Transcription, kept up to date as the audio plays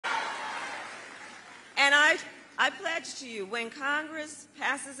I pledge to you, when Congress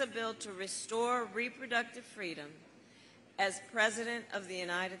passes a bill to restore reproductive freedom, as President of the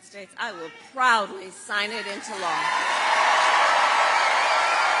United States, I will proudly sign it into law.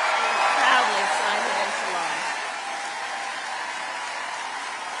 Proudly sign it into law.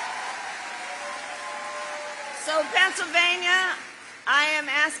 So, Pennsylvania, I am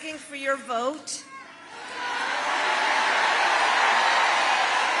asking for your vote.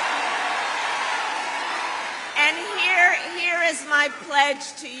 And here is my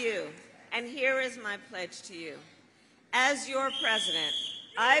pledge to you. And here is my pledge to you. As your president,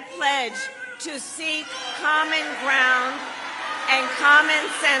 I pledge to seek common ground and common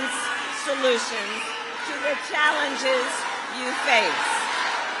sense solutions to the challenges you face.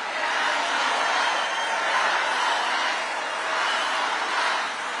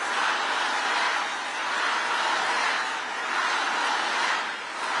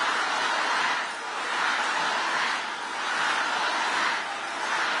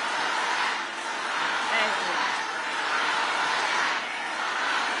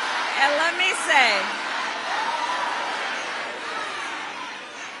 And let me say,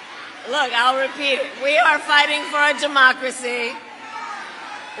 look, I'll repeat it. We are fighting for a democracy.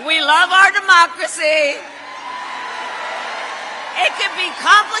 We love our democracy. It can be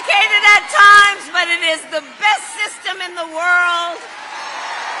complicated at times, but it is the best system in the world.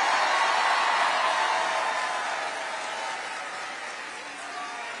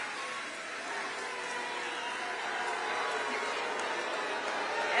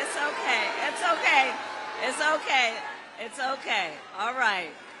 It's okay. It's okay. It's okay. It's okay. All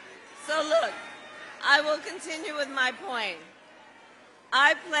right. So look, I will continue with my point.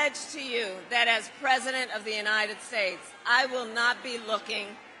 I pledge to you that as President of the United States, I will not be looking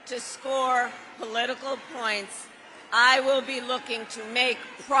to score political points. I will be looking to make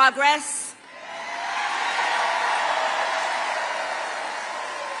progress.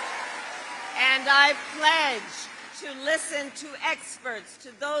 And I pledge to listen to experts,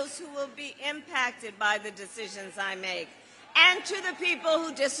 to those who will be impacted by the decisions I make, and to the people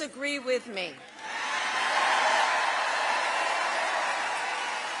who disagree with me.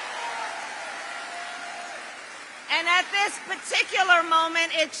 And at this particular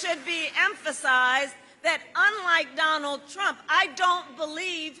moment, it should be emphasized that unlike Donald Trump, I don't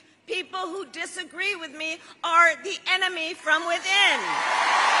believe people who disagree with me are the enemy from within.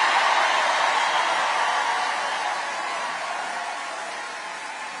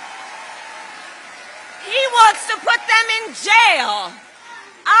 He wants to put them in jail.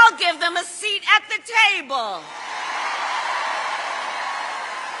 I'll give them a seat at the table.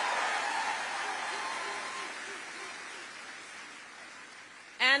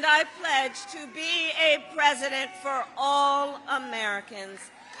 And I pledge to be a president for all Americans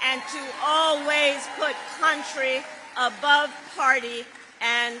and to always put country above party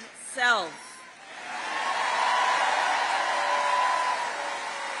and self.